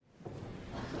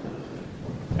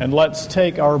And let's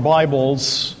take our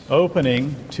Bibles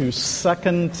opening to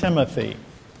 2 Timothy.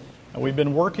 And we've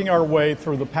been working our way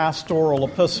through the pastoral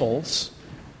epistles,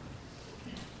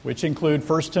 which include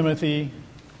 1 Timothy,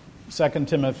 2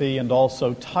 Timothy, and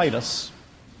also Titus.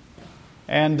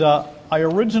 And I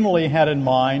originally had in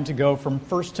mind to go from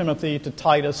 1 Timothy to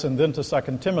Titus and then to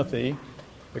 2 Timothy,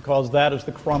 because that is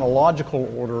the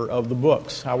chronological order of the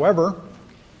books. However,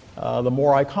 the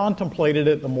more I contemplated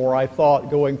it, the more I thought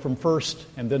going from 1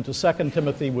 and then to 2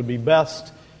 Timothy would be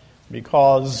best,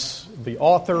 because the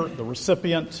author, the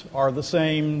recipient are the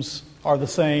same,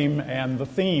 and the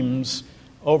themes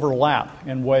overlap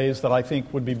in ways that I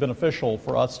think would be beneficial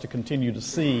for us to continue to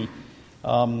see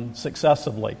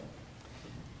successively.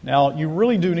 Now, you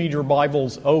really do need your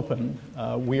Bibles open.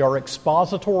 We are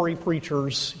expository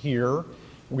preachers here.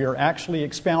 We are actually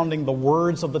expounding the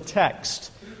words of the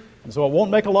text. And so it won't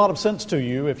make a lot of sense to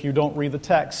you if you don't read the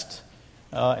text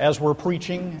as we're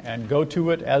preaching and go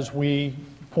to it as we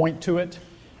point to it.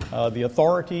 The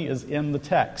authority is in the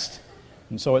text.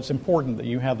 And so it's important that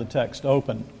you have the text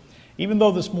open. Even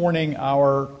though this morning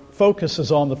our focus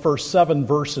is on the first 7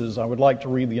 verses, I would like to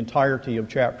read the entirety of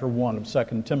chapter 1 of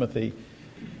 2 Timothy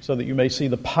so that you may see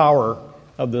the power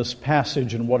of this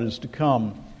passage and what is to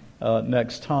come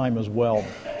next time as well.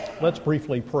 Let's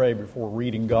briefly pray before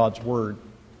reading God's Word.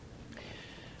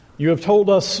 You have told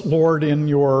us, Lord, in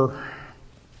your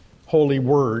holy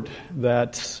word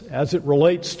that as it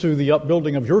relates to the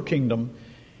upbuilding of your kingdom,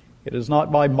 it is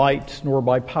not by might nor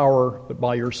by power, but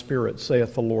by your Spirit,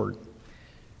 saith the Lord.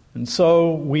 And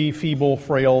so we feeble,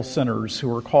 frail sinners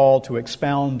who are called to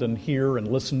expound and hear and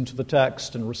listen to the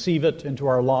text and receive it into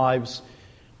our lives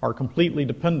are completely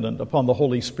dependent upon the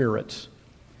Holy Spirit.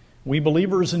 We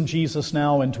believers in Jesus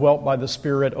now, indwelt by the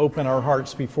Spirit, open our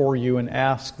hearts before you and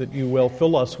ask that you will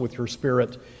fill us with your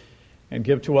Spirit and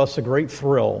give to us a great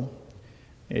thrill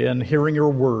in hearing your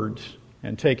word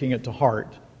and taking it to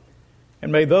heart.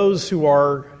 And may those who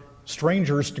are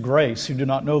strangers to grace, who do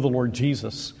not know the Lord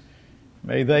Jesus,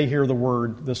 may they hear the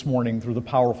word this morning through the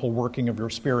powerful working of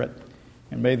your Spirit,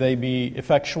 and may they be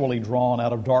effectually drawn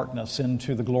out of darkness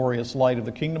into the glorious light of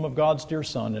the kingdom of God's dear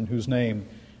Son, in whose name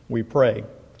we pray.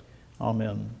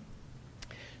 Amen.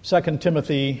 2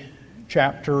 Timothy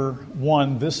chapter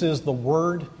 1, this is the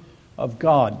Word of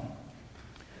God.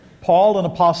 Paul, an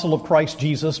apostle of Christ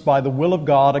Jesus, by the will of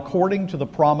God, according to the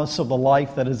promise of the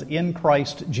life that is in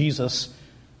Christ Jesus,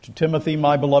 to Timothy,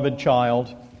 my beloved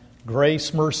child,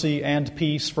 grace, mercy, and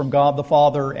peace from God the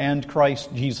Father and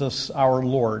Christ Jesus our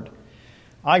Lord.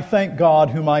 I thank God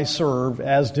whom I serve,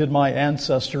 as did my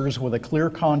ancestors, with a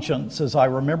clear conscience, as I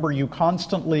remember you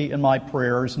constantly in my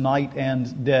prayers, night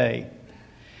and day.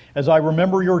 As I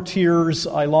remember your tears,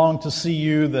 I long to see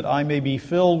you, that I may be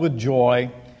filled with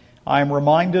joy. I am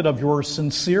reminded of your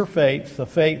sincere faith, the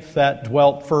faith that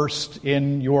dwelt first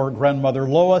in your grandmother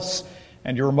Lois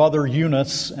and your mother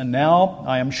Eunice, and now,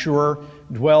 I am sure,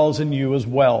 dwells in you as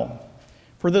well.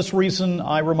 For this reason,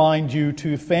 I remind you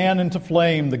to fan into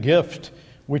flame the gift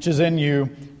which is in you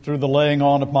through the laying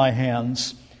on of my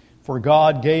hands. For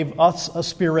God gave us a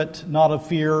spirit not of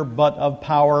fear, but of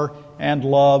power and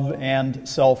love and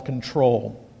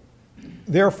self-control.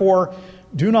 Therefore,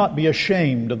 do not be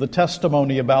ashamed of the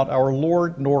testimony about our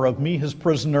Lord, nor of me his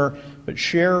prisoner, but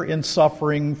share in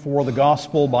suffering for the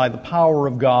gospel by the power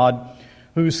of God,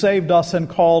 who saved us and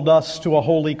called us to a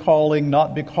holy calling,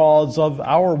 not because of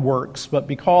our works, but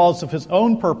because of his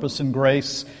own purpose and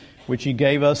grace, which he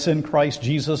gave us in Christ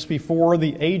Jesus before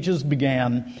the ages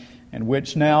began, and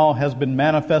which now has been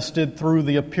manifested through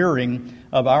the appearing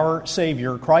of our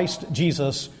Savior, Christ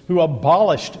Jesus, who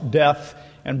abolished death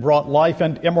and brought life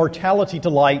and immortality to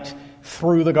light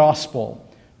through the gospel,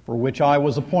 for which I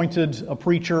was appointed a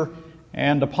preacher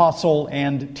and apostle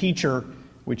and teacher,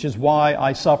 which is why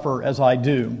I suffer as I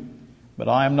do. But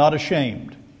I am not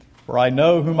ashamed, for I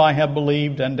know whom I have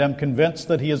believed, and am convinced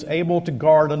that he is able to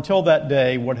guard until that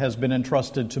day what has been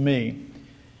entrusted to me.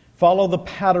 Follow the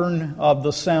pattern of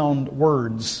the sound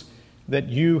words that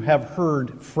you have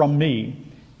heard from me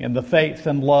in the faith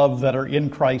and love that are in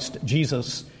Christ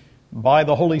Jesus. By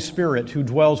the Holy Spirit who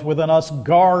dwells within us,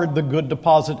 guard the good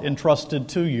deposit entrusted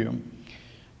to you.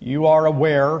 You are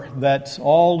aware that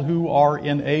all who are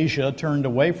in Asia turned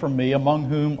away from me, among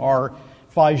whom are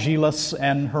Phygelus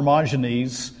and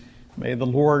Hermogenes. May the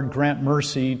Lord grant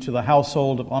mercy to the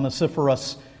household of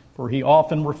Onesiphorus, for he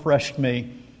often refreshed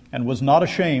me and was not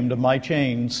ashamed of my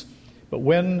chains. But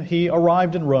when he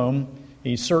arrived in Rome,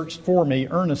 he searched for me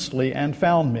earnestly and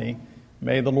found me.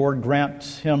 May the Lord grant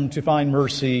him to find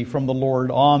mercy from the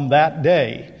Lord on that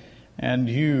day. And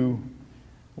you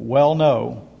well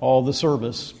know all the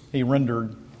service he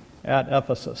rendered at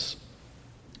Ephesus.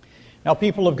 Now,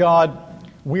 people of God,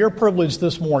 we are privileged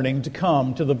this morning to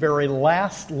come to the very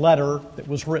last letter that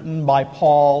was written by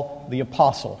Paul the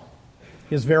Apostle,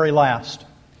 his very last.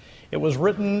 It was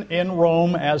written in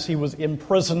Rome as he was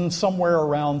imprisoned somewhere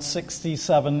around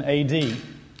 67 A.D.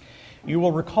 You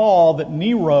will recall that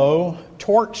Nero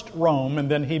torched Rome, and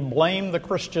then he blamed the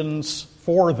Christians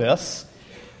for this,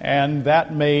 and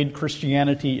that made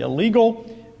Christianity illegal,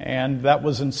 and that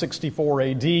was in 64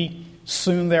 A.D.,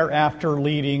 soon thereafter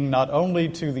leading not only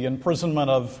to the imprisonment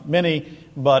of many,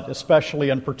 but especially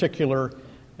in particular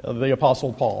the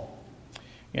Apostle Paul.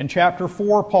 In chapter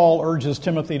 4, Paul urges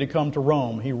Timothy to come to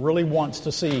Rome. He really wants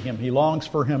to see him. He longs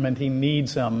for him and he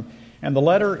needs him. And the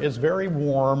letter is very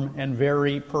warm and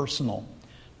very personal.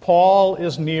 Paul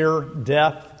is near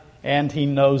death and he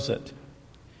knows it.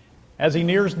 As he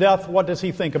nears death, what does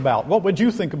he think about? What would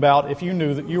you think about if you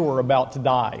knew that you were about to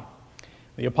die?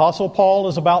 The Apostle Paul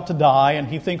is about to die, and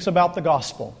he thinks about the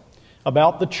gospel,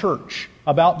 about the church,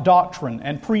 about doctrine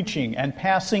and preaching and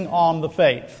passing on the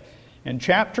faith. And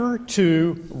chapter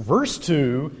 2, verse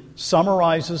 2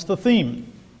 summarizes the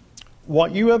theme.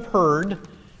 What you have heard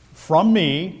from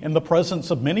me in the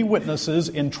presence of many witnesses,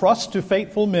 entrust to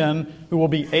faithful men who will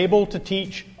be able to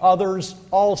teach others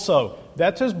also.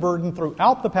 That's his burden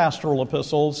throughout the pastoral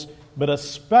epistles, but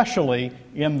especially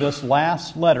in this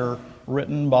last letter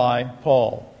written by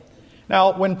Paul.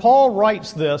 Now, when Paul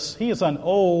writes this, he is an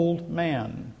old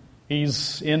man.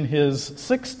 He's in his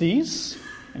 60s,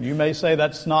 and you may say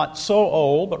that's not so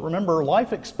old, but remember,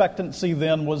 life expectancy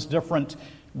then was different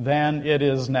than it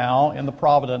is now in the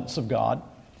providence of God.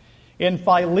 In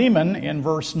Philemon, in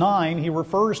verse 9, he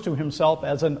refers to himself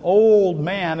as an old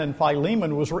man, and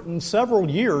Philemon was written several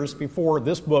years before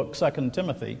this book, 2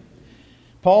 Timothy.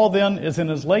 Paul then is in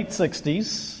his late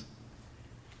 60s.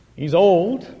 He's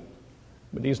old,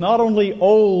 but he's not only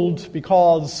old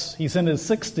because he's in his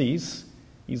 60s,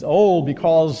 he's old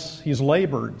because he's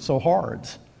labored so hard.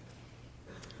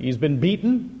 He's been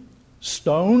beaten,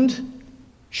 stoned,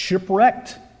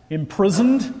 shipwrecked,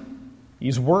 imprisoned.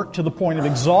 He's worked to the point of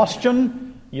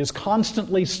exhaustion. He has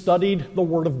constantly studied the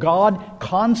Word of God,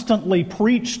 constantly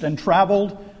preached and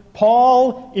traveled.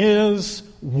 Paul is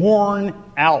worn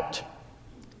out.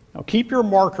 Now keep your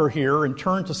marker here and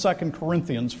turn to 2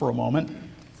 Corinthians for a moment.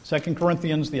 2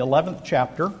 Corinthians, the 11th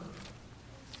chapter.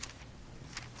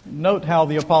 Note how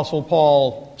the Apostle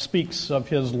Paul speaks of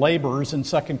his labors in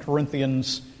 2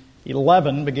 Corinthians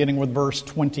 11, beginning with verse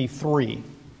 23.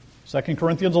 2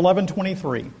 Corinthians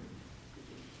 11:23.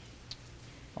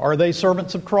 Are they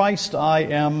servants of Christ? I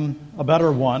am a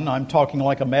better one. I'm talking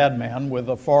like a madman, with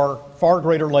a far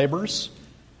greater labors,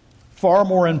 far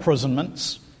more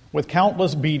imprisonments, with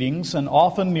countless beatings, and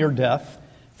often near death.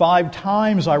 5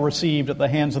 times I received at the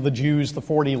hands of the Jews the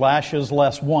 40 lashes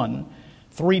less one.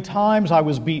 3 times I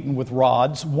was beaten with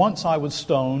rods. Once I was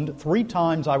stoned. 3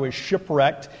 times I was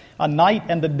shipwrecked. A night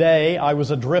and a day I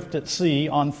was adrift at sea,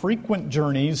 on frequent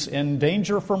journeys, in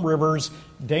danger from rivers,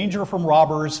 danger from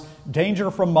robbers, danger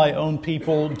from my own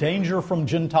people, danger from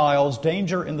Gentiles,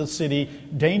 danger in the city,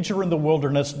 danger in the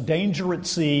wilderness, danger at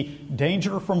sea,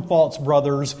 danger from false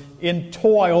brothers, in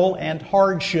toil and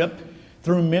hardship,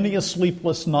 through many a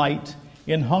sleepless night,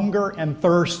 in hunger and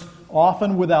thirst,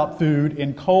 often without food,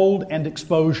 in cold and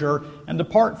exposure, and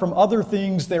apart from other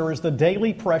things, there is the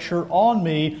daily pressure on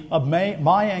me of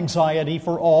my anxiety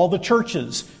for all the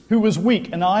churches. Who is weak,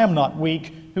 and I am not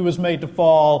weak? Who is made to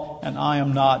fall, and I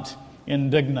am not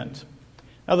indignant?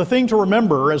 Now, the thing to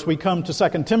remember as we come to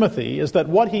 2 Timothy is that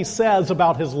what he says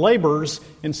about his labors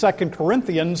in 2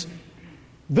 Corinthians,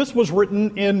 this was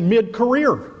written in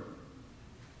mid-career.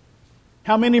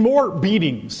 How many more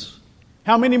beatings?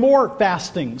 How many more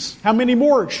fastings? How many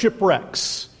more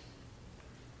shipwrecks?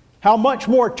 How much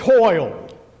more toil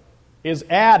is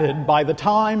added by the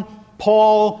time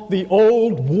Paul, the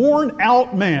old,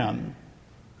 worn-out man,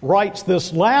 writes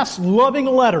this last loving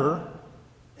letter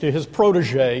to his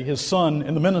protege, his son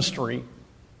in the ministry,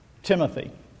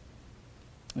 Timothy.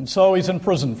 And so he's in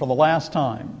prison for the last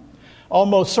time.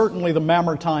 Almost certainly the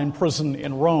Mamertine prison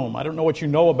in Rome. I don't know what you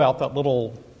know about that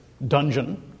little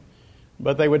dungeon,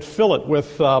 but they would fill it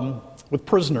with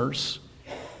prisoners.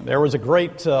 There was a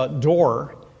great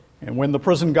door, and when the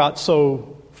prison got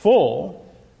so full,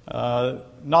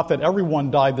 not that everyone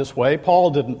died this way.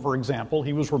 Paul didn't, for example.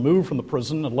 He was removed from the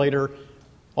prison and later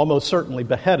almost certainly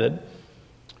beheaded.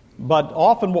 But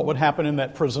often what would happen in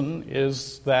that prison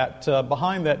is that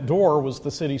behind that door was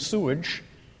the city sewage.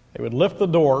 They would lift the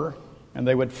door and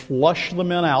they would flush the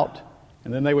men out,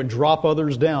 and then they would drop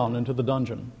others down into the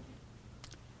dungeon.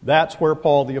 That's where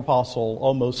Paul the Apostle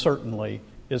almost certainly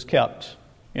is kept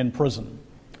in prison.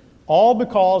 All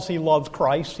because he loves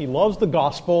Christ, he loves the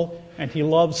gospel, and he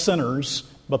loves sinners,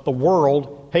 but the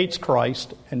world hates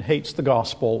Christ and hates the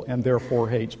gospel and therefore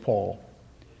hates Paul.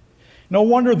 No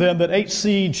wonder then that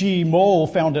H.C.G. Moll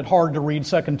found it hard to read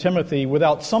 2 Timothy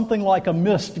without something like a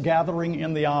mist gathering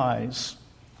in the eyes.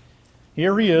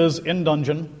 Here he is in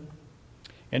dungeon.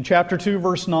 In chapter 2,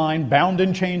 verse 9, bound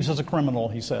in chains as a criminal,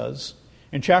 he says.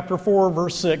 In chapter 4,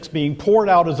 verse 6, being poured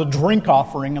out as a drink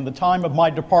offering, and the time of my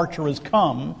departure has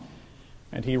come.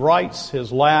 And he writes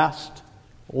his last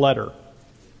letter.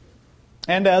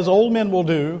 And as old men will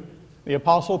do, the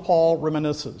Apostle Paul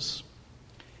reminisces.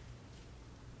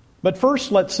 But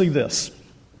first, let's see this.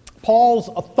 Paul's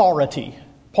authority,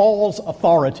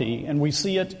 and we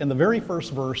see it in the very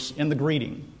first verse in the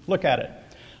greeting. Look at it.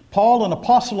 Paul, an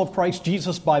apostle of Christ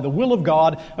Jesus by the will of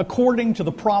God, according to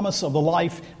the promise of the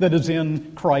life that is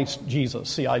in Christ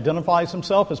Jesus. He identifies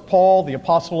himself as Paul, the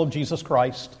apostle of Jesus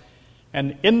Christ.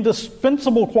 An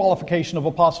indispensable qualification of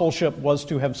apostleship was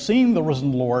to have seen the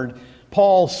risen Lord.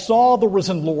 Paul saw the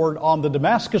risen Lord on the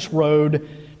Damascus road,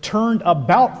 turned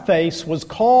about face, was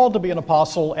called to be an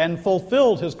apostle, and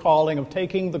fulfilled his calling of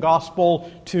taking the gospel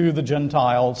to the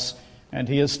Gentiles. And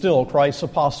he is still Christ's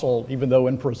apostle, even though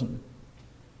in prison.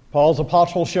 Paul's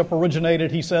apostleship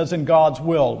originated, he says, in God's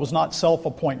will. It was not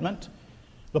self-appointment.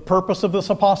 The purpose of this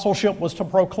apostleship was to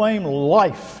proclaim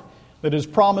life that is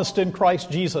promised in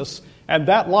Christ Jesus. And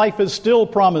that life is still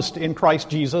promised in Christ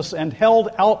Jesus and held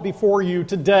out before you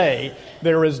today.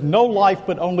 There is no life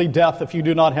but only death if you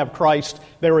do not have Christ.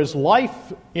 There is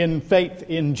life in faith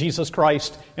in Jesus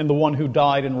Christ, in the one who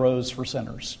died and rose for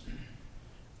sinners.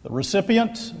 The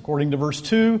recipient, according to verse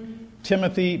 2,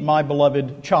 Timothy, my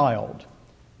beloved child.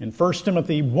 In 1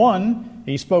 Timothy 1,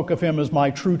 he spoke of him as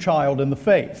my true child in the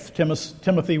faith.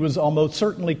 Timothy was almost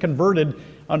certainly converted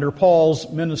under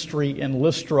Paul's ministry in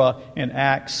Lystra in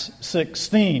Acts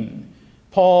 16.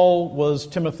 Paul was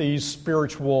Timothy's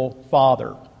spiritual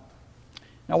father.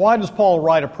 Now, why does Paul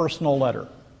write a personal letter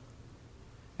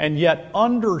and yet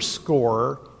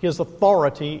underscore his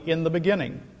authority in the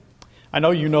beginning? I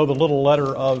know you know the little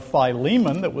letter of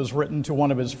Philemon that was written to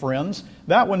one of his friends.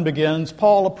 That one begins,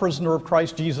 Paul, a prisoner of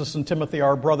Christ Jesus, and Timothy,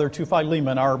 our brother, to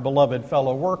Philemon, our beloved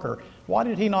fellow worker. Why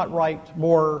did he not write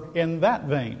more in that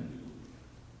vein?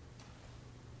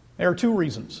 There are two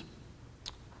reasons.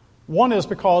 One is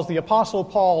because the Apostle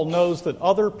Paul knows that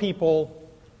other people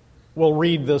will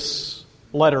read this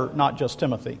letter, not just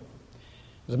Timothy.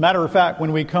 As a matter of fact,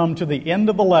 when we come to the end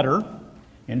of the letter,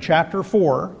 in chapter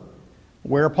 4,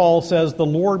 where Paul says, the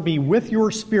Lord be with your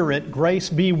spirit,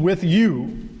 grace be with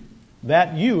you,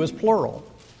 that you is plural.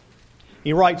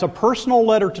 He writes a personal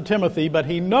letter to Timothy, but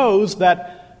he knows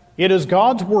that it is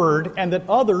God's word and that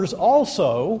others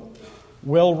also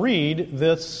will read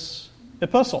this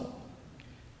epistle.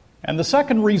 And the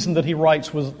second reason that he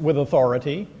writes with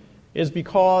authority is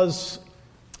because,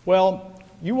 well,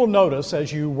 you will notice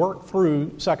as you work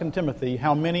through 2 Timothy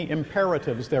how many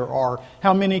imperatives there are,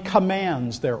 how many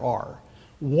commands there are.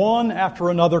 One after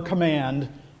another command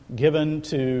given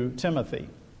to Timothy.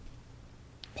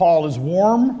 Paul is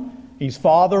warm, he's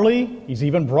fatherly, he's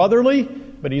even brotherly,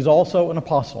 but he's also an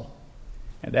apostle.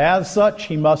 And as such,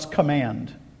 he must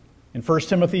command. In 1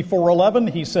 Timothy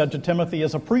 4:11, he said to Timothy,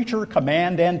 as a preacher,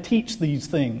 command and teach these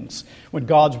things. When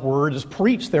God's word is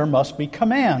preached, there must be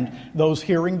command. Those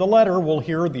hearing the letter will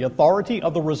hear the authority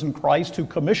of the risen Christ who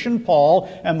commissioned Paul,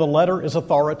 and the letter is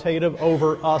authoritative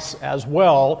over us as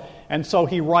well. And so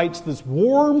he writes this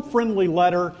warm, friendly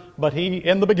letter, but he,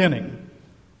 in the beginning,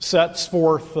 sets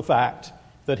forth the fact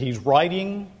that he's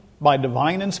writing by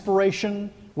divine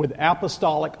inspiration with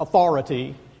apostolic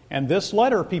authority. And this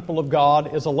letter, people of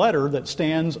God, is a letter that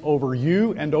stands over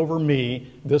you and over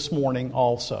me this morning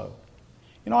also.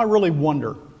 You know, I really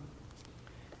wonder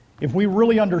if we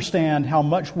really understand how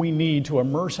much we need to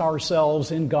immerse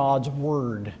ourselves in God's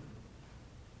Word.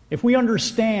 If we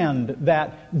understand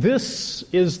that this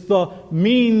is the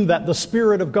mean that the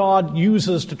Spirit of God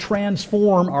uses to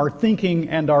transform our thinking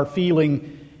and our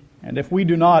feeling, and if we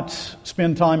do not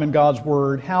spend time in God's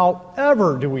Word, how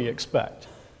ever do we expect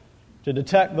to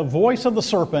detect the voice of the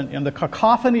serpent in the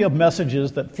cacophony of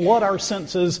messages that flood our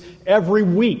senses every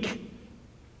week?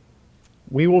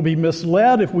 We will be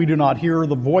misled if we do not hear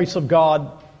the voice of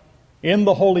God in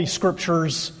the Holy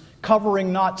Scriptures,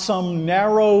 covering not some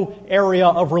narrow area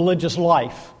of religious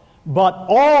life, but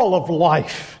all of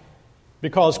life,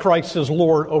 because Christ is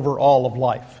Lord over all of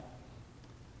life.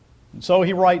 And so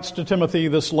he writes to Timothy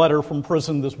this letter from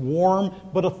prison, this warm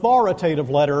but authoritative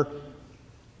letter.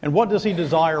 And what does he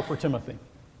desire for Timothy?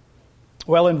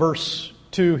 Well, in verse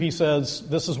 2, he says,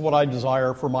 this is what I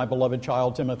desire for my beloved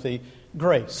child Timothy,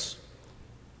 grace.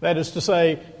 That is to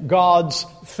say, God's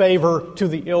favor to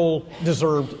the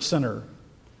ill-deserved sinner.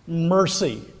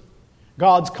 Mercy,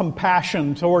 God's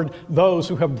compassion toward those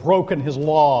who have broken His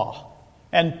law.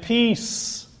 And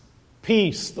peace,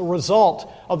 the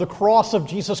result of the cross of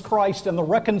Jesus Christ and the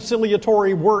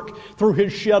reconciliatory work through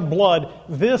His shed blood.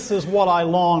 This is what I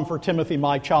long for Timothy,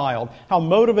 my child. How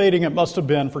motivating it must have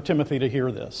been for Timothy to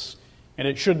hear this. And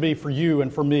it should be for you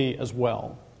and for me as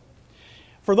well.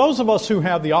 For those of us who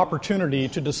have the opportunity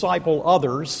to disciple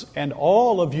others, and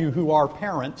all of you who are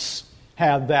parents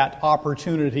have that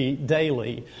opportunity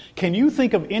daily, can you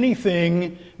think of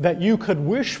anything that you could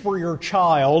wish for your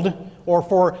child or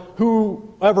for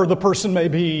whoever the person may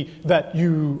be that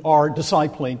you are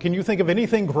discipling? Can you think of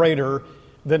anything greater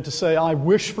than to say, I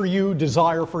wish for you,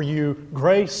 desire for you,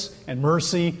 grace and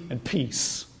mercy and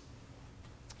peace?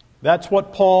 That's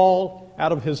what Paul,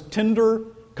 out of his tender,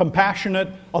 compassionate,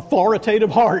 authoritative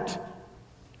heart,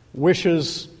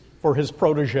 wishes for his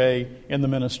protege in the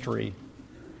ministry,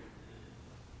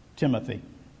 Timothy.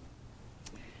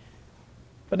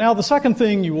 But now the second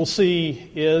thing you will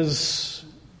see is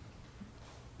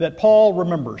that Paul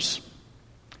remembers.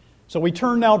 So we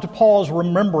turn now to Paul's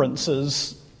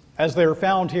remembrances as they are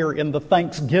found here in the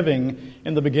thanksgiving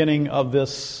in the beginning of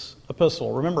this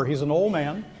epistle. Remember, he's an old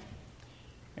man.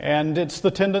 And it's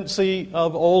the tendency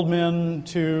of old men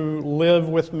to live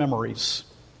with memories.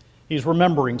 He's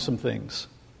remembering some things.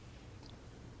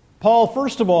 Paul,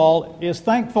 first of all, is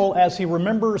thankful as he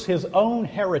remembers his own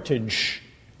heritage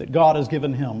that God has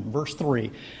given him. Verse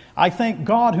 3, I thank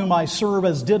God whom I serve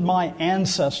as did my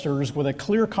ancestors with a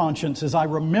clear conscience as I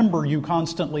remember you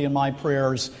constantly in my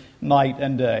prayers night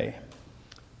and day.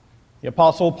 The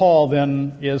Apostle Paul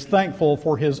then is thankful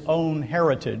for his own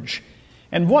heritage.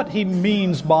 And what he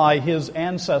means by his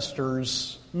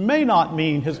ancestors may not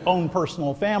mean his own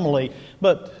personal family,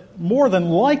 but more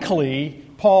than likely,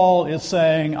 Paul is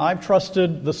saying, I've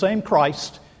trusted the same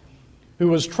Christ who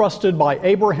was trusted by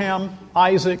Abraham,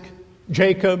 Isaac,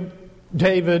 Jacob,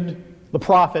 David, the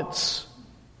prophets,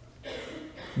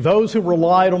 those who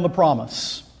relied on the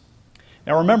promise.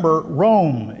 Now remember,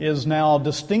 Rome is now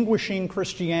distinguishing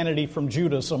Christianity from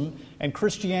Judaism, and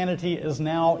Christianity is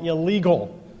now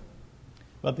illegal.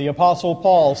 But the Apostle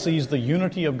Paul sees the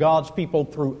unity of God's people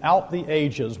throughout the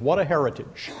ages. What a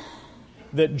heritage.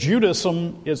 That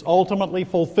Judaism is ultimately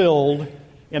fulfilled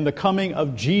in the coming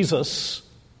of Jesus,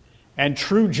 and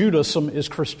true Judaism is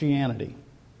Christianity.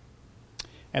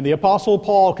 And the Apostle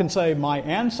Paul can say, my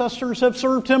ancestors have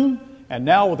served him, and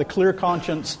now with a clear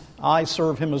conscience, I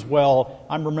serve him as well.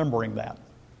 I'm remembering that.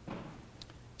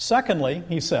 Secondly,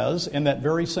 he says in that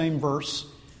very same verse,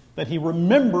 that he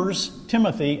remembers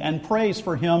Timothy and prays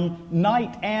for him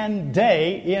night and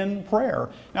day in prayer.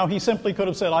 Now, he simply could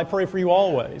have said, I pray for you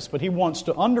always, but he wants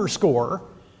to underscore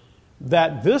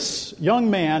that this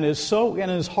young man is so in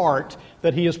his heart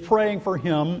that he is praying for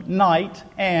him night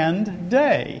and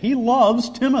day. He loves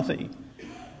Timothy.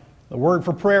 The word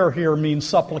for prayer here means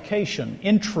supplication,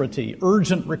 entreaty,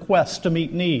 urgent request to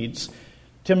meet needs.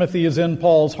 Timothy is in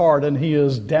Paul's heart, and he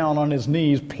is down on his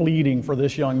knees pleading for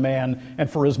this young man and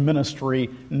for his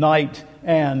ministry night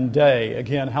and day.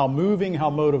 Again, how moving, how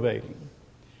motivating.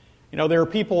 You know, there are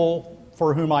people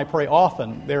for whom I pray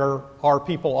often. There are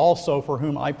people also for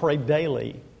whom I pray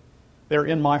daily. They're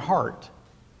in my heart.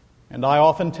 And I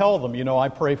often tell them, you know, I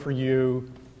pray for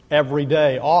you every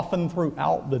day, often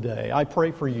throughout the day. I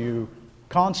pray for you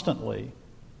constantly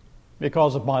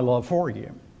because of my love for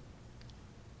you.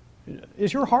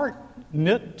 Is your heart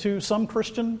knit to some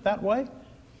Christian that way?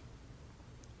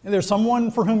 Is there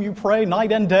someone for whom you pray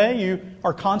night and day? You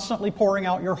are constantly pouring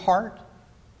out your heart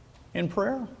in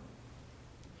prayer?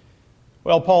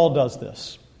 Well, Paul does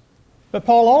this. But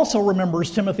Paul also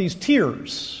remembers Timothy's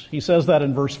tears. He says that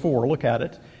in verse 4. Look at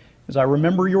it. As I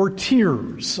remember your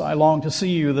tears, I long to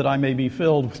see you that I may be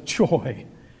filled with joy.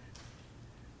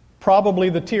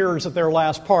 Probably the tears at their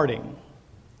last parting.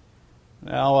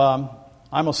 Now,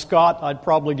 I'm a Scot. I'd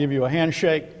probably give you a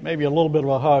handshake, maybe a little bit of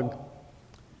a hug.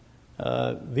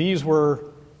 These were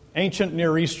ancient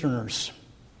Near Easterners.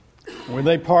 When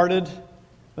they parted,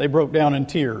 they broke down in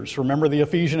tears. Remember the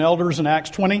Ephesian elders in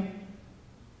Acts 20?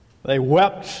 They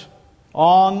wept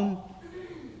on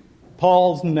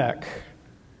Paul's neck.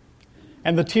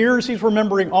 And the tears he's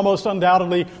remembering almost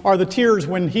undoubtedly are the tears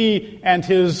when he and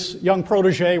his young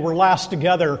protege were last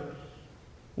together.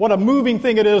 What a moving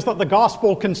thing it is that the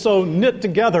gospel can so knit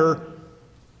together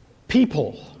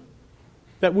people,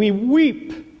 that we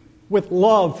weep with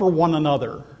love for one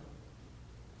another.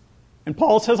 And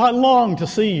Paul says, I long to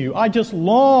see you. I just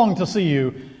long to see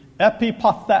you.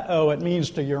 Epipatheo, it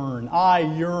means to yearn. I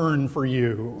yearn for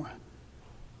you.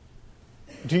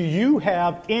 Do you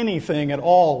have anything at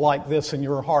all like this in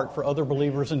your heart for other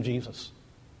believers in Jesus?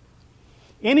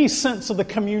 Any sense of the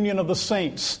communion of the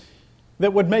saints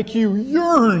that would make you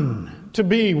yearn to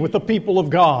be with the people of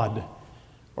God?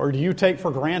 Or do you take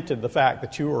for granted the fact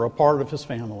that you are a part of His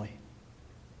family?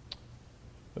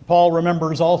 But Paul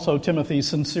remembers also Timothy's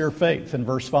sincere faith in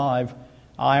verse 5.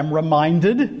 I am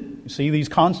reminded, you see these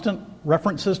constant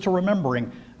references to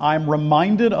remembering, I am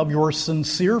reminded of your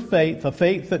sincere faith, a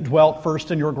faith that dwelt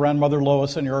first in your grandmother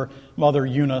Lois and your mother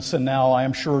Eunice, and now I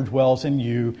am sure dwells in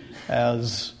you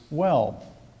as well.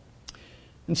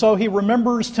 And so he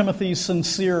remembers Timothy's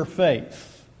sincere faith.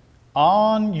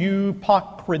 On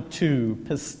eupokritou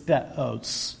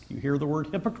pisteos. You hear the word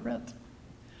hypocrite?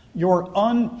 Your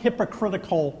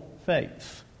unhypocritical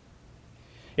faith.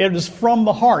 It is from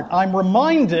the heart. I'm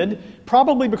reminded,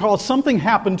 probably because something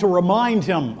happened to remind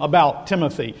him about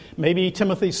Timothy. Maybe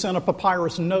Timothy sent a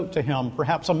papyrus note to him,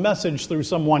 perhaps a message through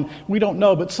someone. We don't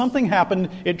know, but something happened.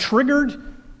 It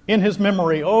triggered in his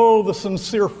memory, the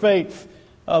sincere faith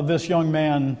of this young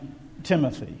man,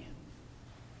 Timothy.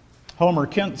 Homer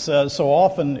Kent says, so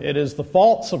often it is the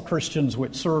faults of Christians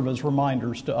which serve as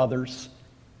reminders to others.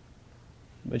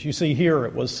 But you see here,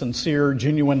 it was sincere,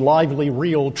 genuine, lively,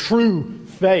 real, true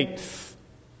faith.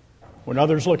 When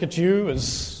others look at you,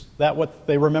 is that what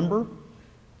they remember?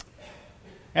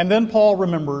 And then Paul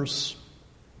remembers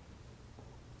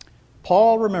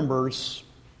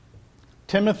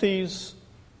Timothy's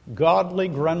godly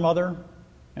grandmother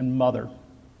and mother.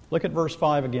 Look at verse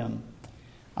 5 again.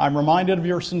 I'm reminded of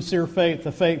your sincere faith,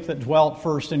 the faith that dwelt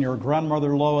first in your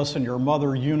grandmother Lois and your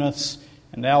mother Eunice,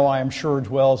 and now I am sure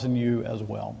dwells in you as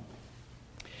well.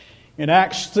 In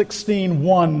Acts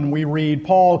 16:1, we read,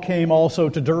 Paul came also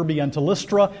to Derbe and to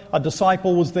Lystra. A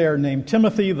disciple was there named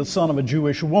Timothy, the son of a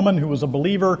Jewish woman who was a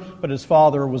believer, but his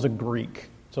father was a Greek.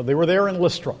 So they were there in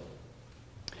Lystra.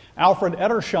 Alfred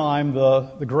Edersheim,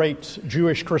 the great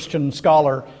Jewish Christian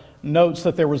scholar, notes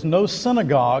that there was no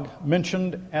synagogue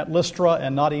mentioned at Lystra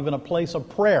and not even a place of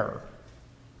prayer.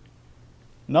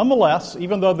 Nonetheless,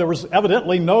 even though there was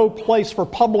evidently no place for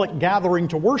public gathering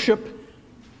to worship,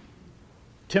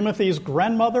 Timothy's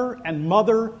grandmother and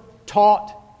mother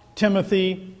taught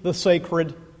Timothy the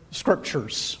sacred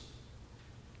Scriptures.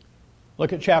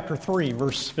 Look at chapter 3,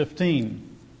 verse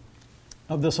 15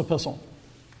 of this epistle.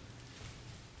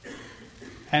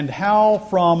 And how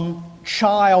from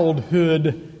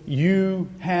childhood you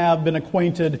have been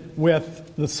acquainted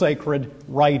with the sacred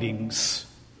writings,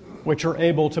 which are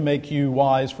able to make you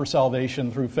wise for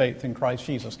salvation through faith in Christ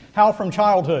Jesus. How from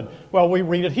childhood? Well, we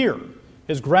read it here.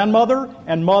 His grandmother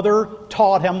and mother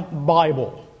taught him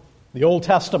Bible, the Old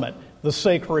Testament, the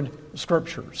sacred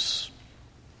Scriptures.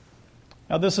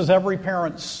 Now, this is every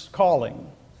parent's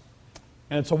calling.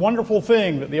 And it's a wonderful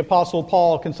thing that the Apostle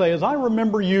Paul can say, as I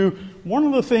remember you, one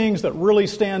of the things that really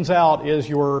stands out is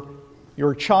your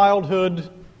childhood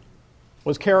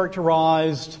was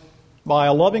characterized by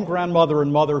a loving grandmother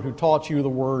and mother who taught you the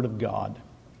Word of God.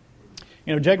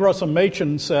 You know, J. Gresham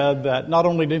Machen said that not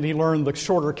only did he learn the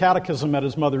shorter catechism at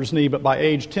his mother's knee, but by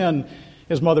age 10,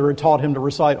 his mother had taught him to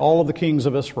recite all of the kings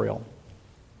of Israel.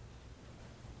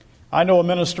 I know a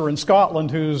minister in Scotland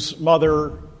whose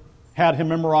mother had him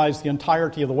memorize the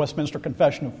entirety of the Westminster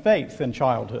Confession of Faith in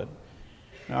childhood.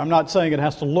 Now, I'm not saying it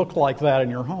has to look like that in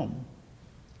your home,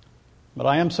 but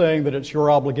I am saying that it's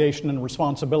your obligation and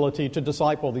responsibility to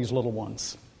disciple these little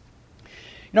ones.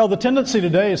 You know, the tendency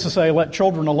today is to say, let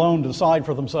children alone decide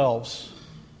for themselves.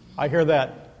 I hear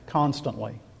that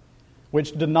constantly,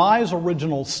 which denies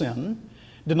original sin,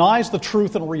 denies the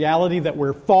truth and reality that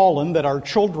we're fallen, that our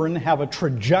children have a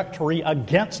trajectory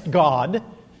against God,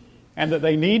 and that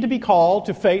they need to be called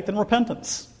to faith and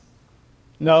repentance.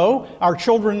 No, our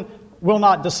children will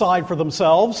not decide for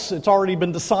themselves. It's already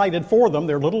been decided for them.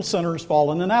 They're little sinners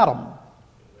fallen in Adam.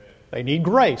 They need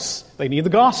grace. They need the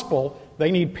gospel.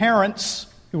 They need parents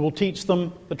who will teach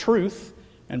them the truth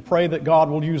and pray that God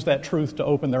will use that truth to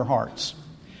open their hearts.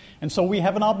 And so we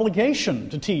have an obligation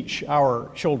to teach our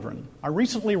children. I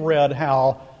recently read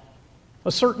how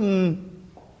a certain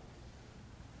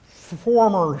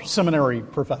former seminary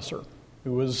professor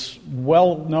who was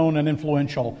well known and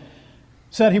influential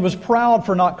said he was proud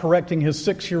for not correcting his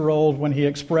 6-year-old when he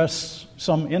expressed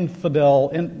some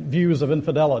views of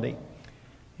infidelity.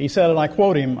 He said, and I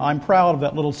quote him, "I'm proud of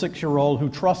that little 6-year-old who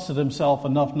trusted himself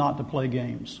enough not to play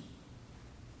games."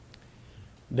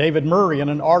 David Murray, in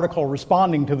an article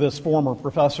responding to this former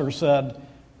professor, said,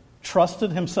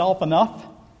 "Trusted himself enough?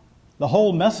 The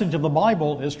whole message of the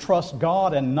Bible is trust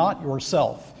God and not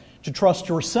yourself. To trust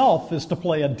yourself is to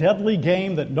play a deadly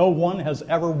game that no one has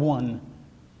ever won."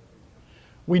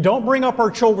 We don't bring up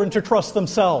our children to trust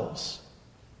themselves.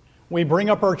 We bring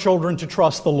up our children to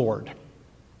trust the Lord.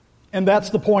 And that's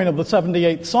the point of the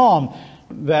 78th Psalm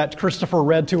that Christopher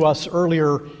read to us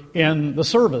earlier in the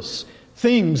service.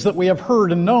 Things that we have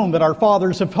heard and known that our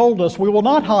fathers have told us, we will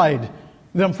not hide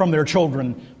them from their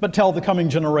children, but tell the coming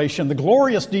generation the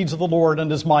glorious deeds of the Lord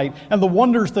and His might, and the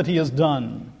wonders that He has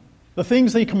done. The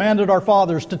things He commanded our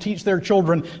fathers to teach their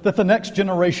children, that the next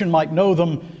generation might know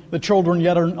them, the children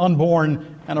yet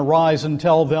unborn, and arise and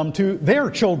tell them to their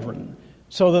children,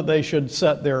 so that they should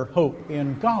set their hope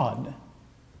in God.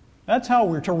 That's how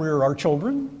we're to rear our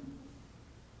children.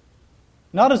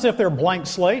 Not as if they're blank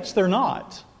slates, they're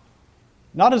not.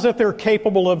 Not as if they're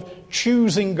capable of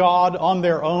choosing God on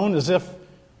their own, as if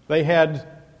they had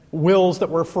wills that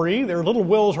were free. Their little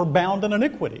wills are bound in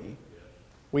iniquity.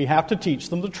 We have to teach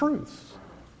them the truth.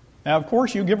 Now, of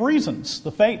course, you give reasons.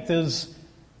 The faith is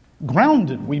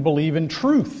grounded. We believe in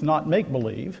truth, not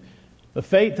make-believe. The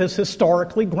faith is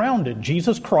historically grounded.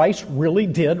 Jesus Christ really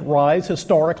did rise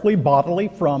historically, bodily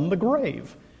from the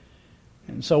grave.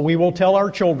 And so we will tell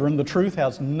our children the truth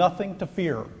has nothing to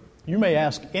fear. You may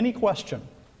ask any question,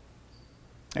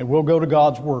 and we'll go to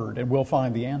God's Word, and we'll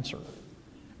find the answer.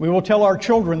 We will tell our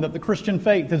children that the Christian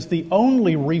faith is the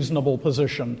only reasonable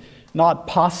position, not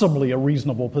possibly a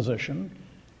reasonable position.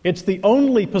 It's the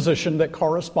only position that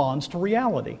corresponds to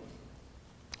reality.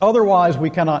 Otherwise,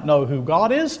 we cannot know who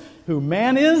God is, who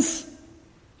man is,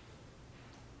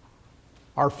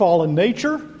 our fallen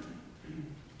nature,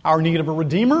 our need of a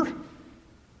Redeemer,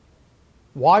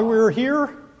 why we're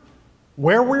here,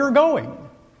 where we're going.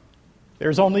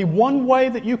 There's only one way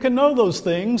that you can know those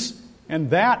things, and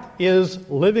that is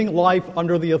living life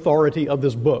under the authority of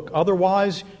this book.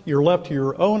 Otherwise, you're left to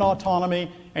your own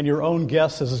autonomy, and your own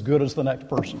guess is as good as the next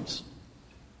person's.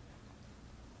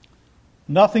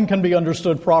 Nothing can be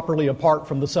understood properly apart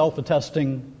from the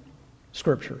self-attesting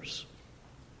Scriptures.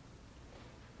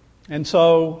 And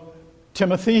so,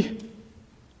 Timothy,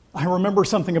 I remember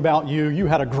something about you. You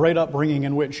had a great upbringing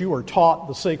in which you were taught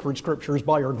the sacred Scriptures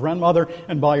by your grandmother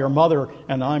and by your mother,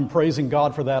 and I'm praising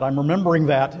God for that. I'm remembering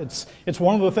that. It's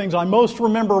one of the things I most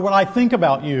remember when I think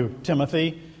about you,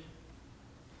 Timothy.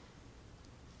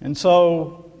 And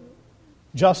so,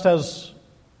 just as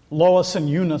Lois and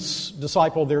Eunice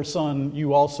disciple their son,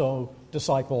 you also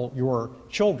disciple your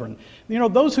children. You know,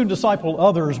 those who disciple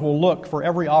others will look for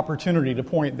every opportunity to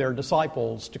point their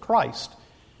disciples to Christ,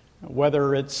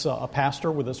 whether it's a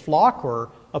pastor with his flock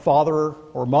or a father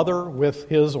or mother with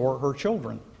his or her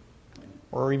children,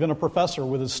 or even a professor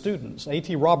with his students.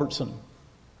 A.T. Robertson,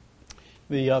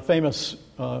 the famous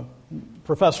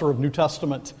professor of New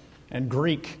Testament and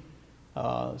Greek,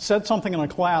 said something in a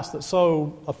class that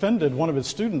so offended one of his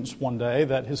students one day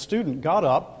that his student got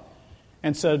up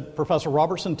and said, "Professor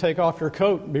Robertson, take off your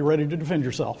coat and be ready to defend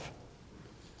yourself."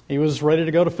 He was ready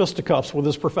to go to fisticuffs with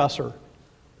his professor.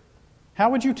 How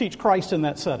would you teach Christ in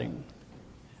that setting?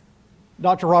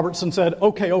 Dr. Robertson said,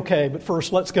 okay, but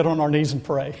first let's get on our knees and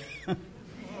pray.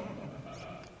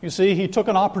 You see, he took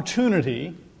an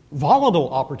opportunity,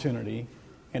 volatile opportunity,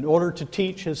 in order to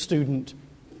teach his student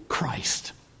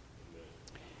Christ.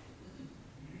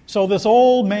 So this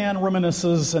old man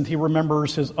reminisces and he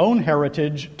remembers his own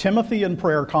heritage, Timothy in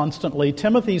prayer constantly,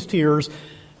 Timothy's tears,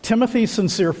 Timothy's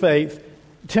sincere faith,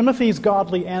 Timothy's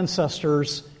godly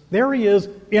ancestors. There he is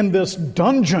in this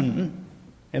dungeon,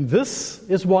 and this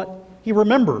is what he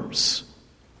remembers.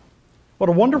 What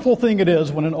a wonderful thing it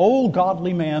is when an old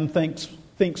godly man thinks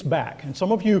back. And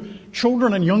some of you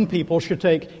children and young people should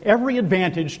take every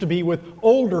advantage to be with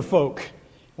older folk.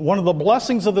 One of the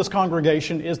blessings of this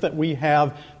congregation is that we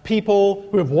have people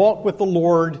who have walked with the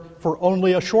Lord for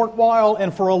only a short while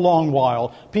and for a long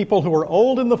while. People who are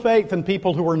old in the faith and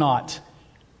people who are not.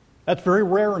 That's very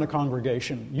rare in a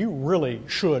congregation. You really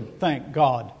should thank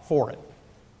God for it.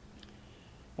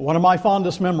 One of my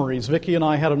fondest memories, Vicki and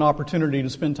I had an opportunity to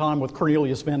spend time with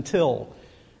Cornelius Van Til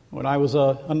when I was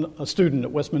a student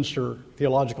at Westminster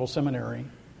Theological Seminary.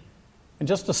 And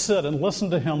just to sit and listen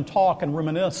to him talk and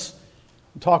reminisce,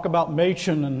 and talk about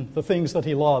Machen and the things that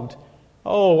he loved.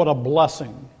 Oh, what a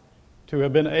blessing to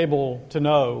have been able to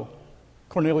know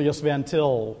Cornelius Van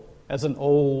Til as an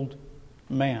old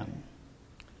man.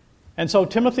 And so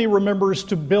Timothy remembers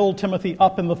to build Timothy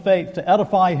up in the faith, to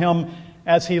edify him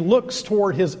as he looks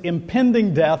toward his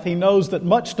impending death. He knows that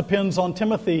much depends on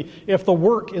Timothy if the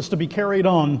work is to be carried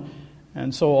on.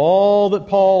 And so all that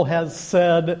Paul has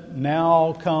said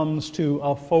now comes to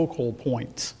a focal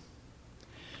point.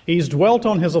 He's dwelt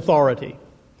on his authority.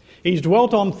 He's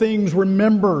dwelt on things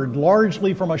remembered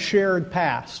largely from a shared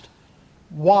past.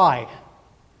 Why?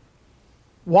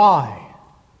 Why?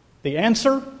 The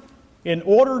answer? in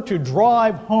order to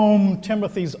drive home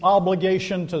Timothy's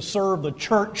obligation to serve the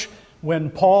church when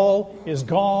Paul is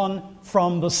gone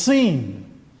from the scene.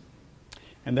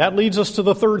 And that leads us to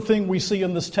the third thing we see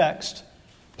in this text,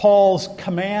 Paul's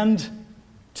command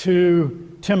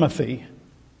to Timothy.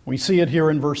 We see it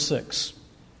here in verse 6.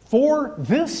 For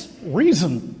this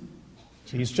reason,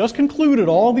 he's just concluded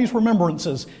all these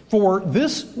remembrances. For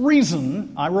this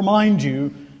reason, I remind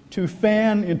you to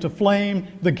fan into flame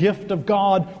the gift of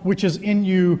God which is in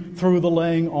you through the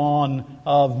laying on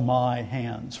of my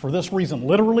hands. For this reason,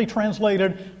 literally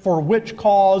translated, for which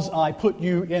cause I put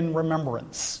you in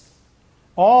remembrance.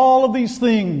 All of these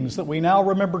things that we now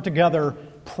remember together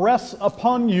press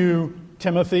upon you,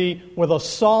 Timothy, with a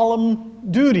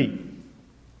solemn duty.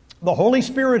 The Holy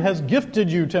Spirit has gifted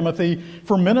you, Timothy,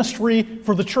 for ministry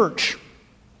for the church.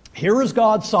 Here is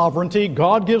God's sovereignty.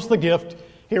 God gives the gift.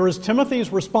 Here is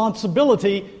Timothy's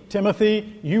responsibility.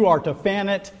 Timothy, you are to fan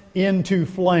it into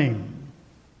flame.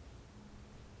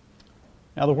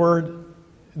 Now the word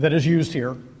that is used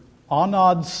here,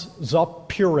 anads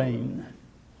zopurein.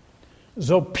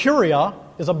 Zopuria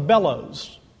is a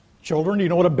bellows. Children, do you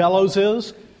know what a bellows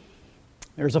is?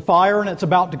 There's a fire and it's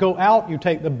about to go out. You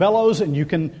take the bellows and you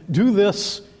can do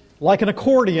this like an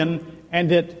accordion,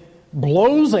 and it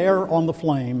blows air on the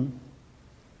flame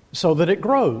so that it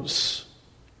grows,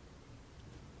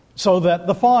 so that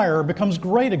the fire becomes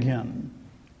great again.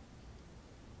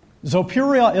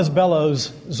 Zopuria is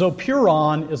bellows.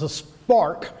 Zopuron is a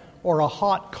spark or a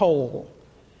hot coal.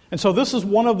 And so this is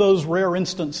one of those rare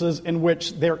instances in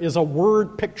which there is a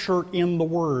word picture in the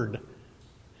word.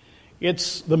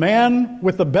 It's the man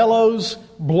with the bellows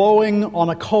blowing on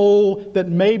a coal that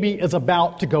maybe is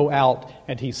about to go out.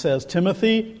 And he says,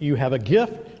 Timothy, you have a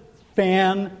gift.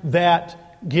 Fan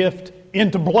that gift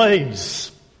into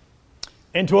blaze,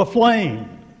 into a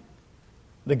flame.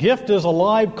 The gift is a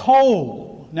live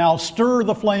coal. Now stir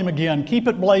the flame again. Keep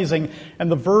it blazing.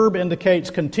 And the verb indicates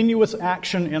continuous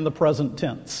action in the present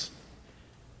tense.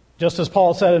 Just as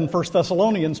Paul said in 1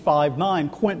 Thessalonians 5:9,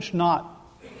 quench not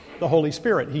the Holy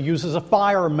Spirit. He uses a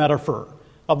fire metaphor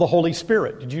of the Holy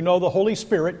Spirit. Did you know the Holy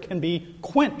Spirit can be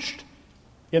quenched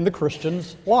in the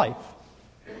Christian's life?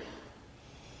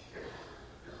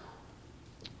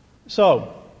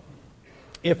 So,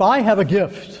 if I have a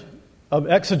gift of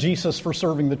exegesis for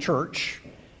serving the church,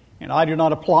 and I do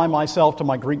not apply myself to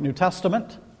my Greek New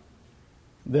Testament,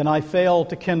 then I fail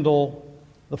to kindle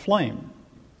the flame.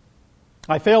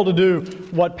 I fail to do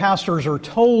what pastors are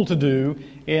told to do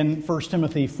in 1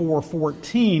 Timothy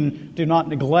 4:14. Do not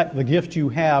neglect the gift you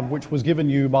have, which was given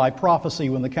you by prophecy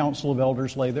when the council of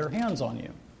elders lay their hands on you.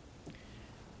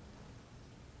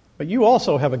 But you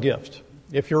also have a gift.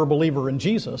 If you're a believer in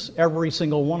Jesus, every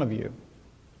single one of you,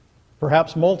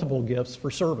 perhaps multiple gifts for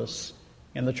service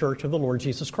in the church of the Lord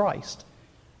Jesus Christ.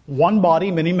 One body,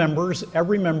 many members.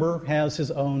 Every member has his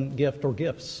own gift or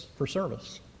gifts for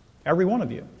service. Every one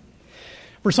of you.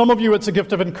 For some of you, it's a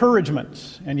gift of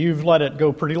encouragement, and you've let it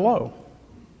go pretty low.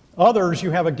 Others, you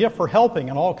have a gift for helping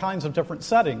in all kinds of different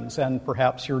settings, and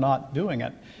perhaps you're not doing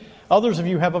it. Others of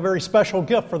you have a very special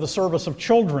gift for the service of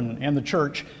children in the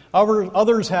church.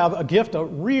 Others have a gift, a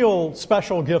real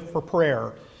special gift for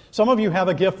prayer. Some of you have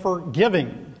a gift for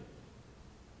giving.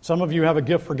 Some of you have a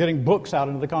gift for getting books out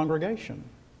into the congregation.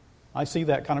 I see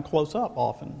that kind of close up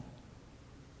often.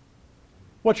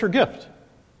 What's your gift?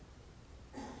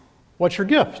 What's your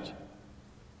gift?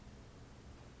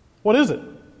 What is it?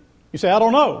 You say, I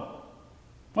don't know.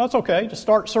 Well, that's okay. Just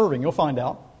start serving. You'll find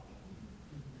out.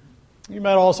 You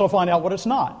might also find out what it's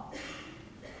not.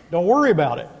 Don't worry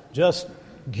about it. Just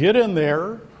get in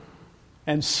there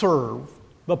and serve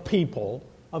the people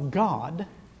of God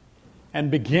and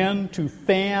begin to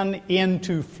fan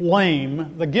into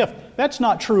flame the gift. That's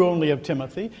not true only of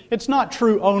Timothy. It's not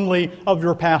true only of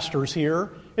your pastors here.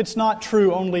 It's not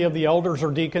true only of the elders or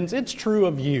deacons. It's true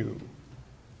of you.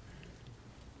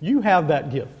 You have that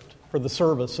gift for the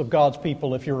service of God's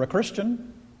people if you're a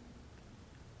Christian.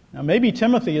 Now, maybe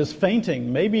Timothy is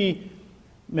fainting. Maybe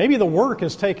the work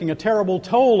is taking a terrible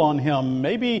toll on him.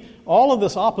 Maybe all of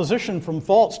this opposition from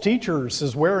false teachers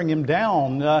is wearing him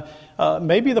down.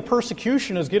 Maybe the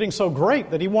persecution is getting so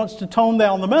great that he wants to tone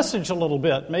down the message a little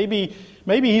bit. Maybe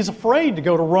he's afraid to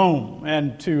go to Rome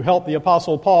and to help the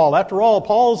Apostle Paul. After all,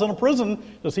 Paul's in a prison.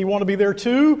 Does he want to be there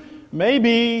too?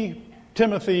 Maybe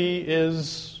Timothy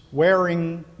is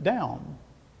wearing down.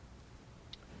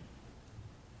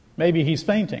 Maybe he's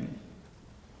fainting.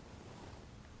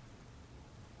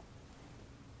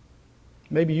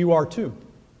 Maybe you are too.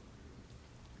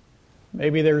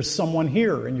 Maybe there's someone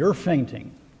here and you're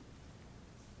fainting.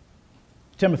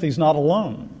 Timothy's not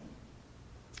alone.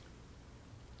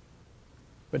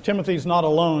 But Timothy's not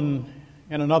alone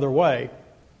in another way.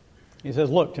 He says,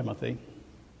 look, Timothy,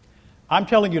 I'm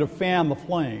telling you to fan the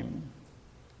flame,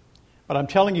 but I'm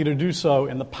telling you to do so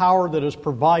in the power that is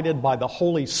provided by the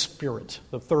Holy Spirit,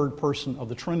 the third person of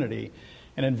the Trinity.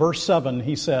 And in verse 7,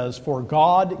 he says, for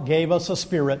God gave us a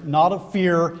spirit, not of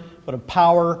fear, but of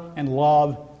power and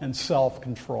love and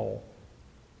self-control.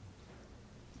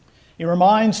 He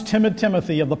reminds timid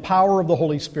Timothy of the power of the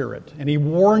Holy Spirit, and he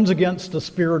warns against a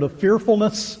spirit of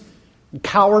fearfulness and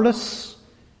cowardice.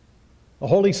 The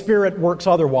Holy Spirit works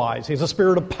otherwise. He's a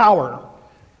spirit of power.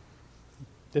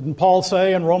 Didn't Paul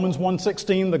say in Romans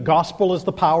 1:16, the gospel is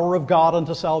the power of God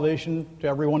unto salvation to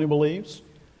everyone who believes?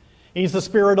 He's the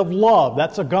spirit of love.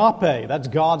 That's agape. That's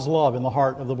God's love in the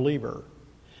heart of the believer.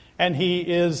 And he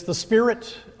is the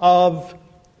spirit of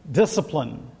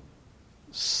discipline.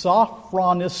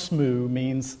 Sophronismu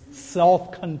means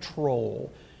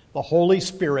self-control. The Holy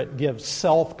Spirit gives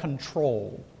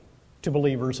self-control to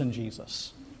believers in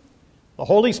Jesus. The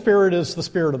Holy Spirit is the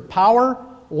spirit of power,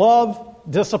 love,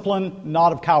 discipline,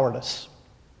 not of cowardice.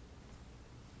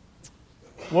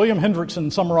 William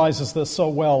Hendrickson summarizes this so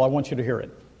well, I want you to hear it.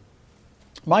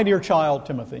 My dear child,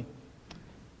 Timothy,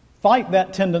 fight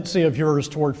that tendency of yours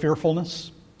toward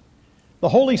fearfulness. The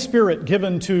Holy Spirit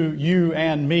given to you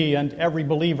and me and every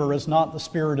believer is not the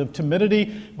spirit of timidity,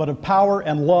 but of power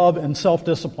and love and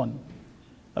self-discipline.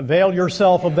 Avail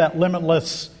yourself of that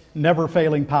limitless,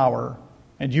 never-failing power,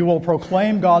 and you will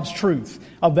proclaim God's truth,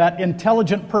 of that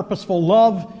intelligent, purposeful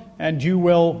love, and you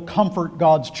will comfort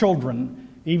God's children,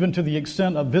 even to the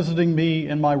extent of visiting me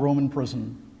in my Roman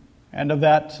prison, and of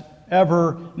that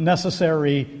ever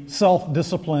necessary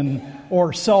self-discipline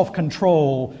or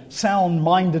self-control,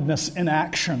 sound-mindedness in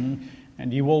action,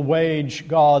 and you will wage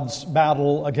God's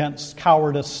battle against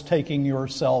cowardice, taking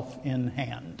yourself in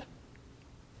hand.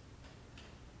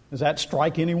 Does that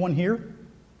strike anyone here?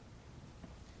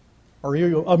 Are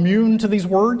you immune to these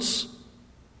words?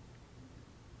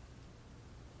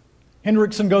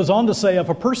 Hendrickson goes on to say, if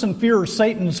a person fears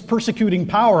Satan's persecuting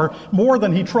power more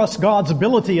than he trusts God's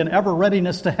ability and ever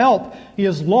readiness to help, he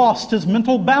has lost his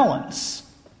mental balance.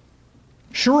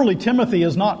 Surely Timothy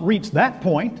has not reached that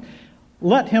point.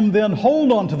 Let him then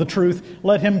hold on to the truth.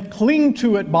 Let him cling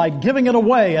to it by giving it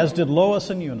away, as did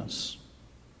Lois and Eunice.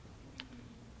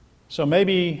 So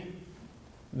maybe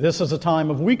this is a time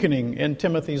of weakening in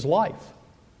Timothy's life.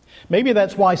 Maybe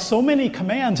that's why so many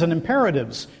commands and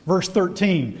imperatives. Verse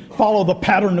 13, follow the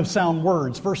pattern of sound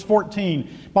words. Verse 14,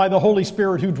 by the Holy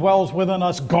Spirit who dwells within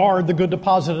us, guard the good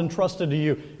deposit entrusted to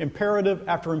you. Imperative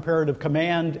after imperative,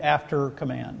 command after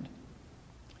command.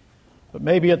 But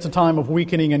maybe it's a time of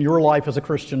weakening in your life as a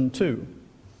Christian too.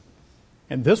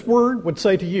 And this word would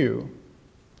say to you,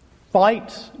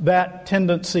 fight that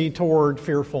tendency toward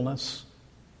fearfulness,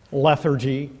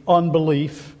 lethargy,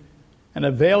 unbelief, and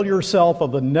avail yourself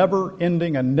of the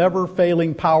never-ending and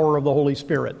never-failing power of the Holy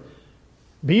Spirit.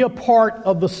 Be a part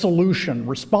of the solution.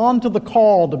 Respond to the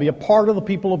call to be a part of the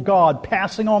people of God,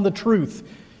 passing on the truth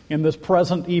in this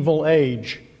present evil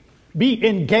age. Be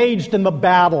engaged in the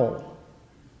battle.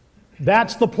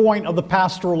 That's the point of the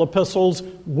pastoral epistles.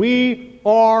 We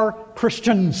are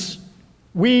Christians.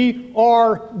 We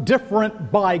are different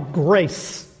by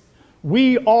grace.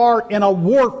 We are in a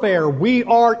warfare. We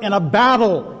are in a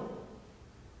battle.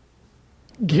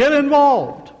 Get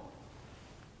involved.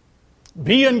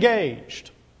 Be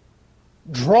engaged.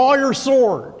 Draw your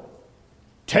sword.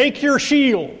 Take your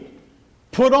shield.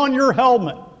 Put on your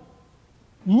helmet.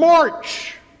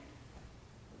 March.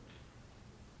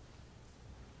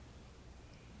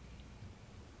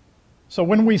 So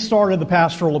when we started the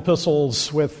pastoral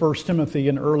epistles with 1 Timothy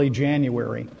in early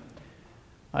January,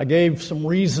 I gave some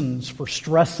reasons for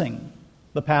stressing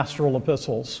the pastoral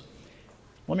epistles.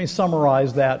 Let me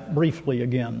summarize that briefly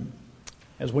again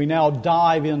as we now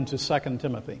dive into 2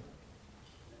 Timothy.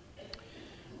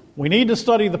 We need to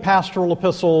study the pastoral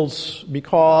epistles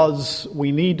because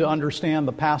we need to understand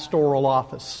the pastoral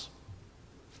office.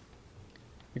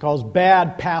 Because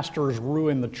bad pastors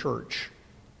ruin the church.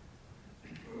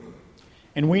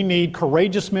 And we need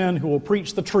courageous men who will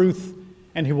preach the truth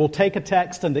and who will take a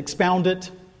text and expound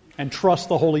it and trust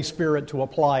the Holy Spirit to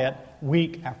apply it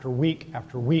week after week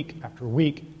after week after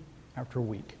week after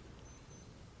week.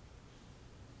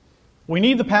 We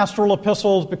need the pastoral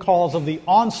epistles because of the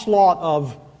onslaught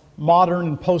of modern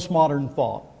and postmodern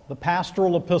thought. The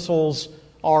pastoral epistles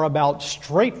are about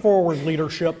straightforward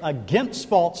leadership against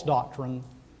false doctrine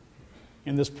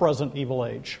in this present evil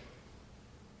age.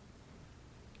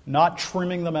 Not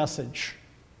trimming the message.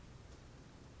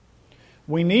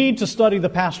 We need to study the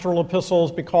pastoral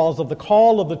epistles because of the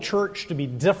call of the church to be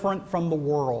different from the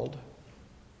world.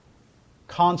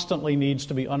 constantly needs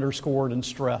to be underscored and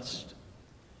stressed.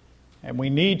 And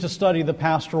we need to study the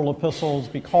pastoral epistles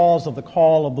because of the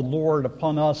call of the Lord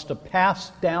upon us to pass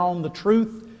down the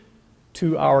truth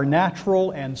to our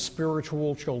natural and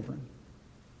spiritual children.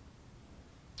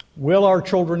 Will our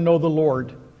children know the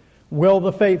Lord? Will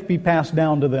the faith be passed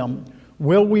down to them?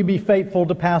 Will we be faithful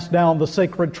to pass down the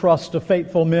sacred trust of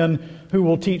faithful men who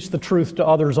will teach the truth to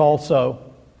others also?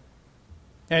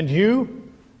 And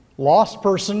you, lost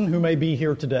person who may be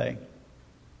here today,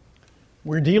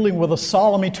 we're dealing with a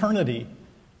solemn eternity.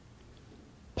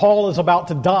 Paul is about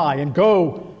to die and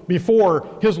go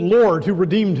before his Lord who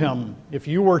redeemed him. If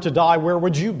you were to die, where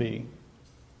would you be?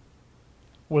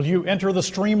 Will you enter the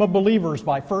stream of believers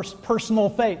by first personal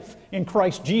faith in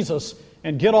Christ Jesus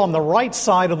and get on the right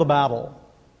side of the battle?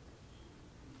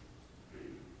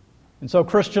 And so,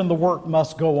 Christian, the work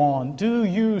must go on. Do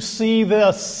you see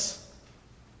this?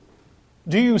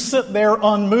 Do you sit there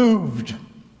unmoved?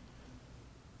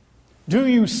 Do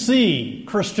you see,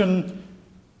 Christian,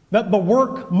 that the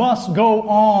work must go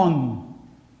on?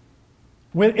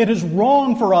 It is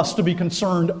wrong for us to be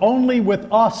concerned only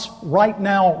with us right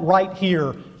now, right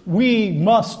here. We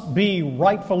must be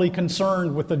rightfully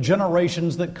concerned with the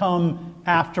generations that come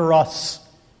after us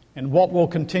and what will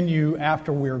continue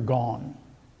after we're gone.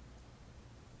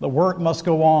 The work must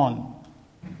go on.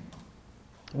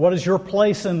 What is your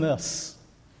place in this?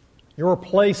 Your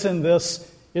place in this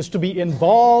is to be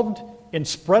involved in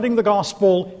spreading the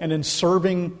gospel and in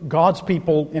serving God's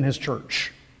people in His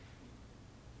church.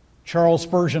 Charles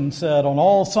Spurgeon said, on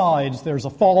all sides there's a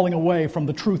falling away from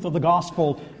the truth of the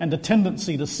gospel and a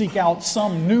tendency to seek out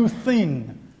some new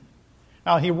thing.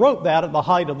 Now, he wrote that at the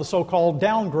height of the so-called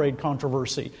downgrade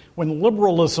controversy, when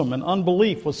liberalism and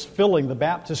unbelief was filling the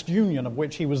Baptist Union of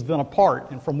which he was then a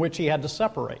part and from which he had to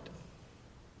separate.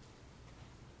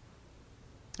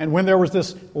 And when there was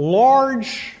this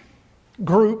large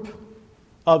group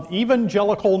of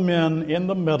evangelical men in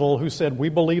the middle who said, we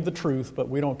believe the truth, but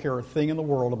we don't care a thing in the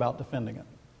world about defending it.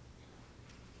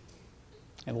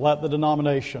 And let the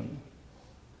denomination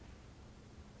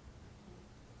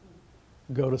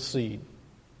go to seed.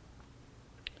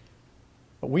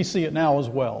 But we see it now as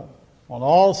well. On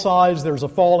all sides, there's a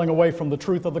falling away from the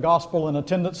truth of the gospel and a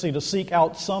tendency to seek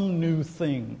out some new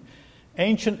thing.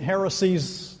 Ancient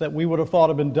heresies that we would have thought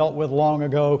had been dealt with long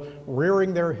ago,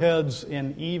 rearing their heads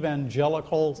in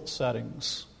evangelical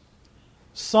settings.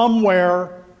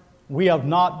 Somewhere we have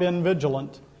not been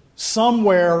vigilant.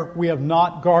 Somewhere we have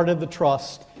not guarded the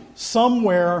trust.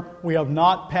 Somewhere we have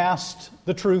not passed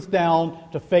the truth down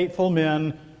to faithful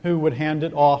men who would hand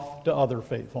it off to other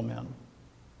faithful men.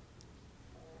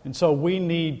 And so we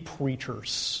need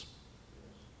preachers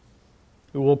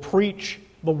who will preach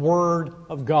the Word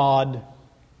of God,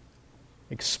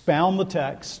 expound the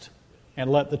text, and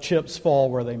let the chips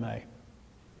fall where they may.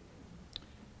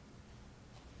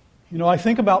 You know, I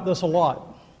think about this a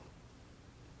lot.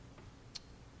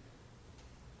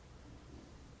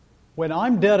 When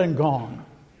I'm dead and gone,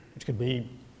 which could be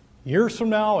years from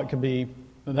now, it could be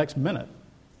the next minute.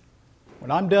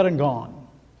 When I'm dead and gone,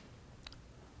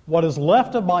 what is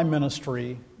left of my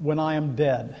ministry when I am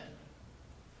dead,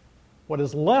 what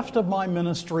is left of my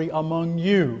ministry among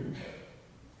you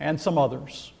and some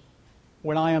others,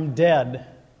 when I am dead,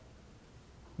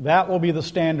 that will be the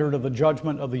standard of the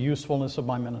judgment of the usefulness of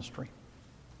my ministry.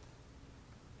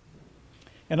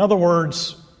 In other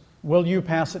words, will you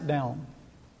pass it down?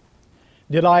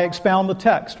 Did I expound the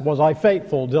text? Was I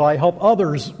faithful? Did I help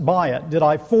others by it? Did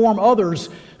I form others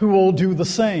who will do the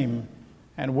same?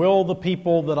 And will the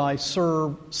people that I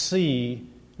serve see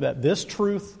that this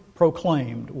truth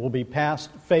proclaimed will be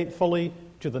passed faithfully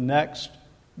to the next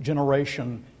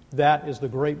generation? That is the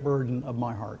great burden of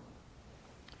my heart.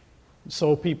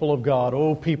 So, people of God,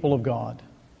 oh people of God,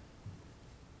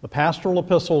 the pastoral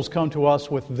epistles come to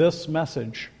us with this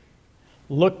message,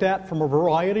 looked at from a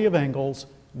variety of angles.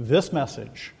 This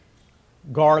message: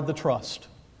 guard the trust.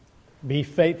 Be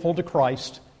faithful to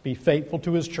Christ. Be faithful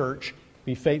to His church.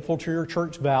 Be faithful to your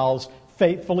church vows.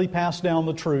 Faithfully pass down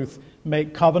the truth.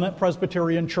 Make Covenant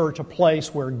Presbyterian Church a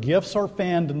place where gifts are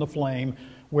fanned in the flame,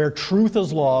 where truth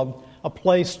is loved, a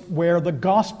place where the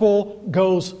gospel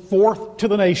goes forth to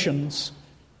the nations.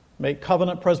 Make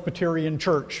Covenant Presbyterian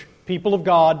Church, people of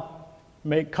God,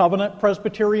 make Covenant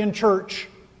Presbyterian Church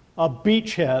a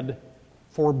beachhead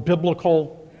for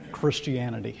biblical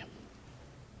Christianity.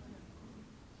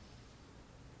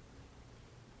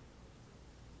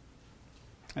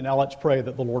 And now let's pray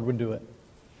that the Lord would do it.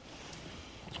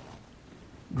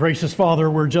 Gracious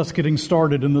Father, we're just getting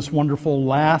started in this wonderful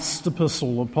last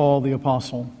epistle of Paul the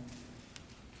Apostle.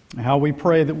 How we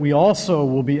pray that we also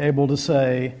will be able to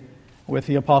say, with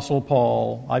the Apostle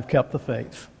Paul, I've kept the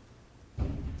faith.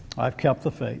 I've kept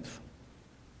the faith.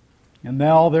 And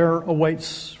now there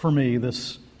awaits for me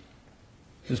this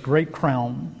great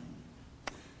crown,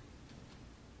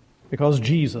 because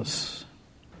Jesus,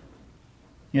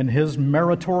 in His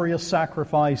meritorious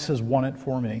sacrifice, has won it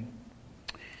for me.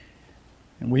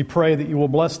 And we pray that you will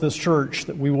bless this church,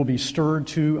 that we will be stirred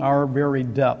to our very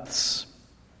depths,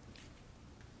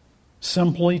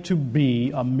 simply to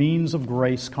be a means of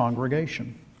grace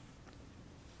congregation.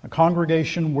 A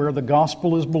congregation where the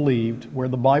gospel is believed, where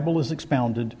the Bible is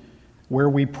expounded, where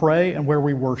we pray and where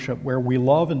we worship, where we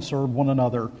love and serve one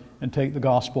another and take the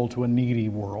gospel to a needy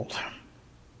world.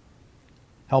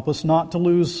 Help us not to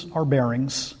lose our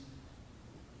bearings.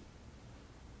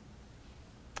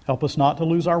 Help us not to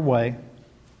lose our way.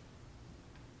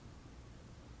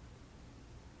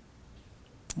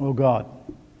 Oh God,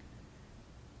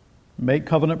 make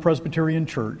Covenant Presbyterian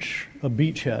Church a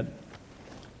beachhead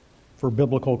for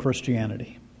biblical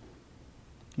Christianity.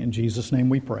 In Jesus' name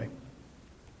we pray.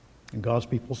 And God's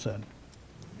people said,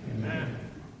 Amen.